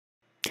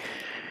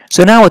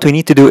So now what we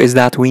need to do is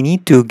that we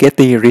need to get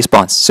the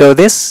response. So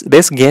this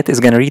get is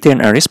going to return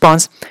a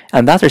response,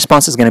 and that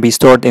response is going to be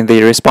stored in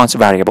the response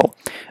variable.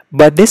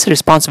 But this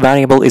response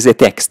variable is a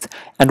text,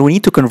 and we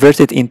need to convert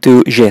it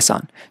into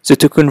JSON. So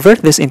to convert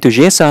this into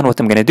JSON, what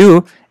I'm going to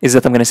do is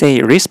that I'm going to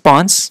say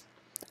response.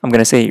 I'm going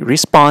to say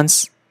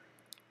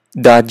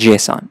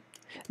response.json.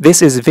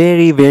 This is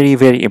very, very,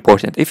 very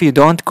important. If you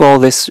don't call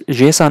this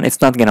JSON,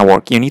 it's not going to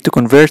work. You need to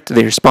convert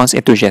the response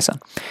into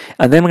JSON.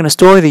 And then I'm going to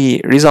store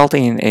the result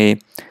in a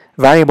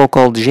variable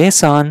called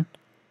JSON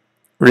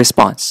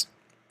response.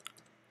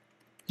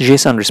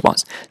 JSON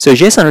response. So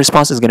JSON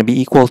response is going to be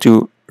equal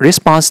to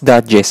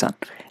response.json.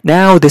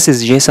 Now this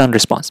is JSON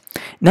response.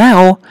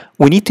 Now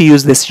we need to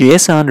use this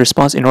JSON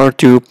response in order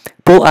to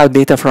pull out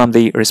data from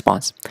the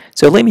response.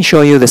 So let me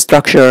show you the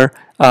structure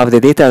of the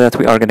data that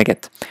we are going to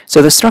get.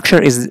 So the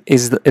structure is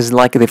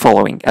like the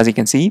following. As you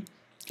can see,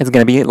 it's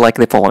going to be like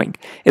the following.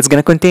 It's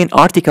going to contain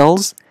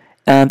articles,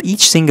 and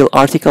each single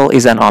article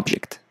is an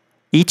object.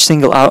 Each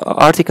single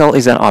article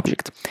is an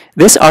object.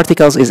 This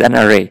articles is an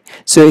array.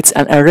 So it's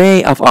an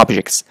array of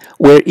objects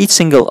where each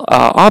single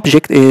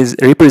object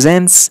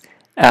represents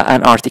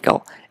an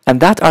article. And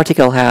that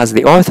article has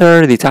the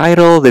author, the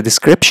title, the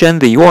description,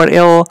 the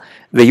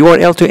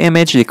URL to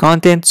image, the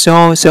content,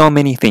 so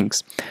many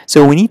things.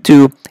 So we need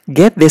to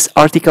get these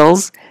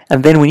articles,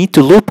 and then we need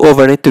to loop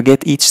over it to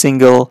get each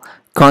single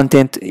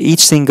content,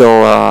 each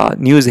single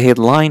news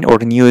headline or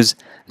news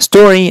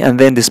story, and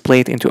then display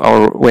it into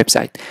our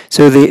website.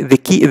 So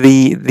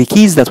the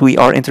keys that we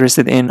are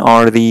interested in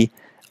are the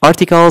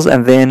articles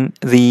and then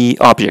the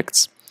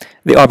objects.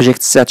 The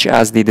objects such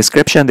as the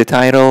description, the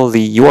title,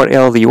 the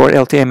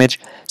URL to image.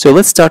 So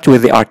let's start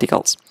with the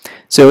articles.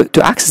 So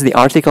to access the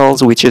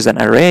articles, which is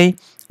an array,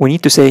 we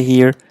need to say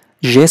here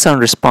JSON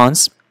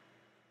response,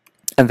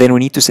 and then we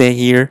need to say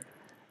here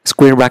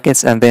square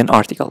brackets and then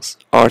articles.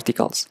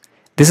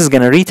 This is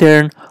going to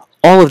return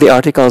all of the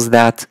articles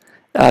that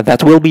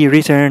will be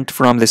returned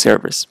from the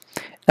service.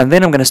 And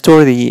then I'm going to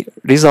store the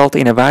result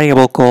in a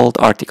variable called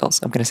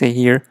articles. I'm going to say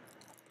here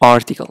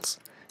articles.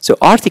 So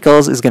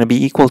articles is going to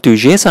be equal to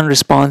JSON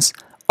response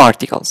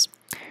articles.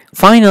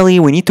 Finally,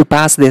 we need to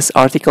pass this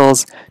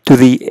articles to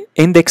the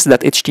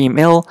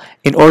index.html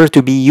in order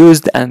to be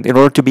used and in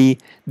order to be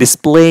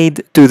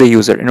displayed to the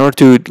user, in order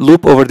to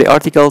loop over the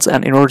articles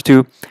and in order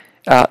to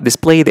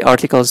display the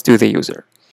articles to the user.